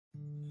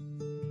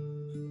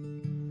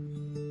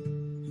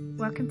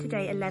Welcome to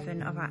day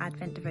 11 of our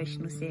Advent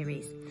devotional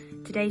series.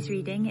 Today's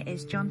reading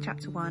is John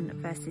chapter 1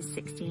 verses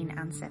 16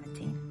 and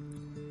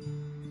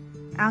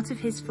 17. Out of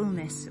his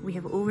fullness we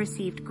have all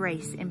received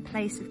grace in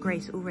place of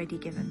grace already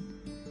given.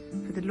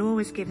 For the law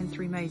was given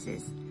through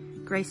Moses,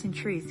 grace and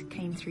truth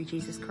came through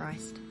Jesus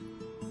Christ.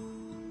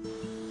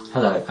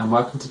 Hello and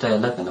welcome to day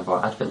 11 of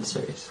our Advent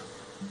series.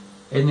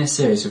 In this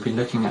series we'll be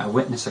looking at a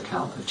witness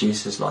account of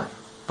Jesus' life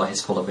by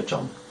his follower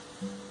John.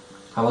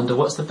 I wonder,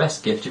 what's the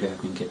best gift you've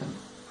ever been given?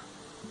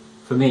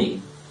 For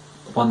me,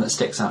 the one that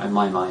sticks out in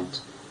my mind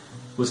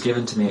was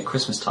given to me at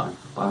Christmas time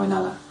by my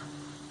nana.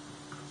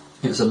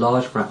 It was a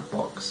large wrapped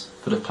box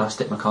full of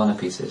plastic Meccano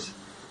pieces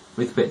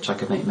with which I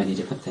could make many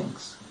different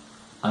things,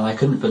 and I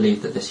couldn't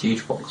believe that this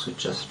huge box was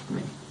just for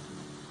me.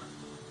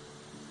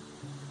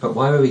 But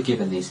why were we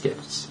given these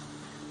gifts?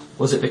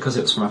 Was it because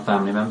it was from a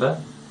family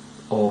member?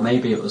 Or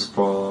maybe it was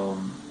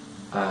from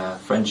a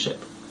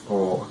friendship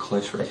or a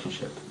close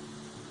relationship?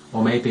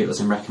 Or maybe it was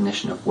in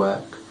recognition of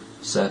work,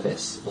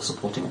 service, or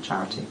supporting a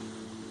charity.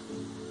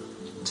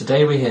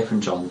 Today we hear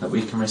from John that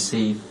we can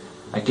receive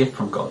a gift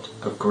from God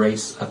of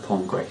grace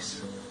upon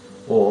grace,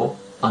 or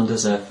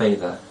undeserved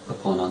favour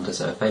upon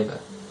undeserved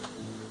favour.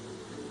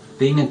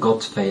 Being in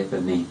God's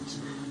favour means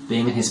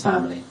being in his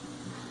family,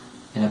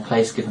 in a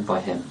place given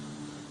by him,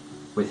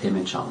 with him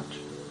in charge.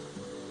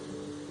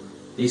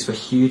 These were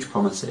huge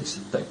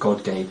promises that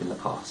God gave in the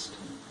past,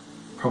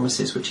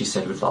 promises which he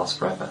said would last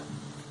forever.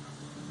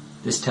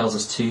 This tells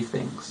us two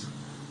things.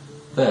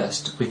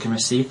 First, we can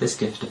receive this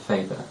gift of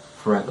favour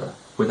forever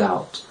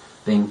without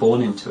being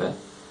born into it,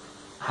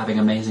 having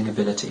amazing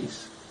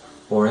abilities,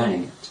 or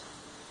earning it.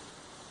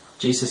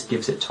 Jesus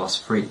gives it to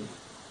us freely.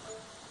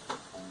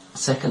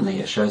 Secondly,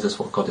 it shows us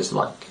what God is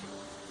like.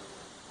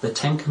 The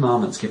 10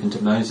 Commandments given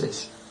to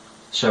Moses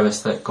show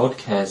us that God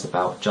cares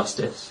about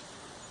justice,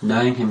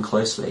 knowing him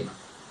closely,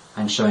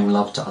 and showing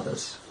love to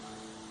others.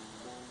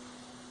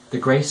 The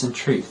grace and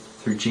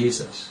truth through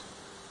Jesus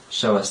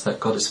show us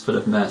that God is full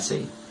of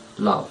mercy,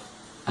 love,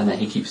 and that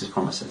he keeps his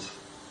promises.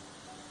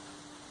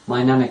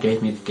 My nana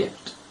gave me the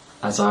gift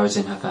as I was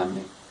in her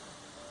family.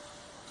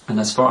 And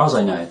as far as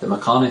I know, the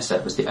Meccano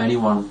set was the only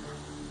one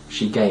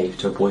she gave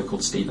to a boy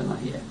called Stephen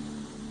that year.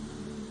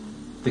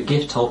 The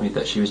gift told me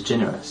that she was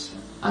generous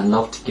and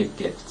loved to give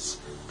gifts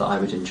that I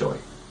would enjoy.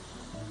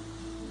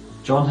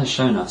 John has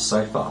shown us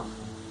so far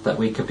that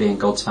we could be in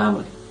God's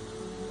family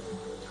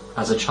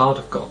as a child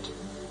of God,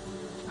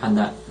 and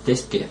that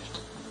this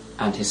gift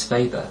and his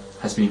favour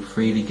has been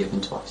freely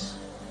given to us.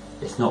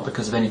 It's not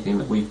because of anything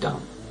that we've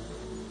done.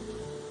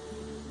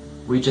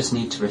 We just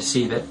need to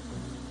receive it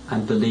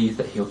and believe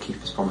that he'll keep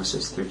his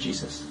promises through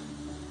Jesus.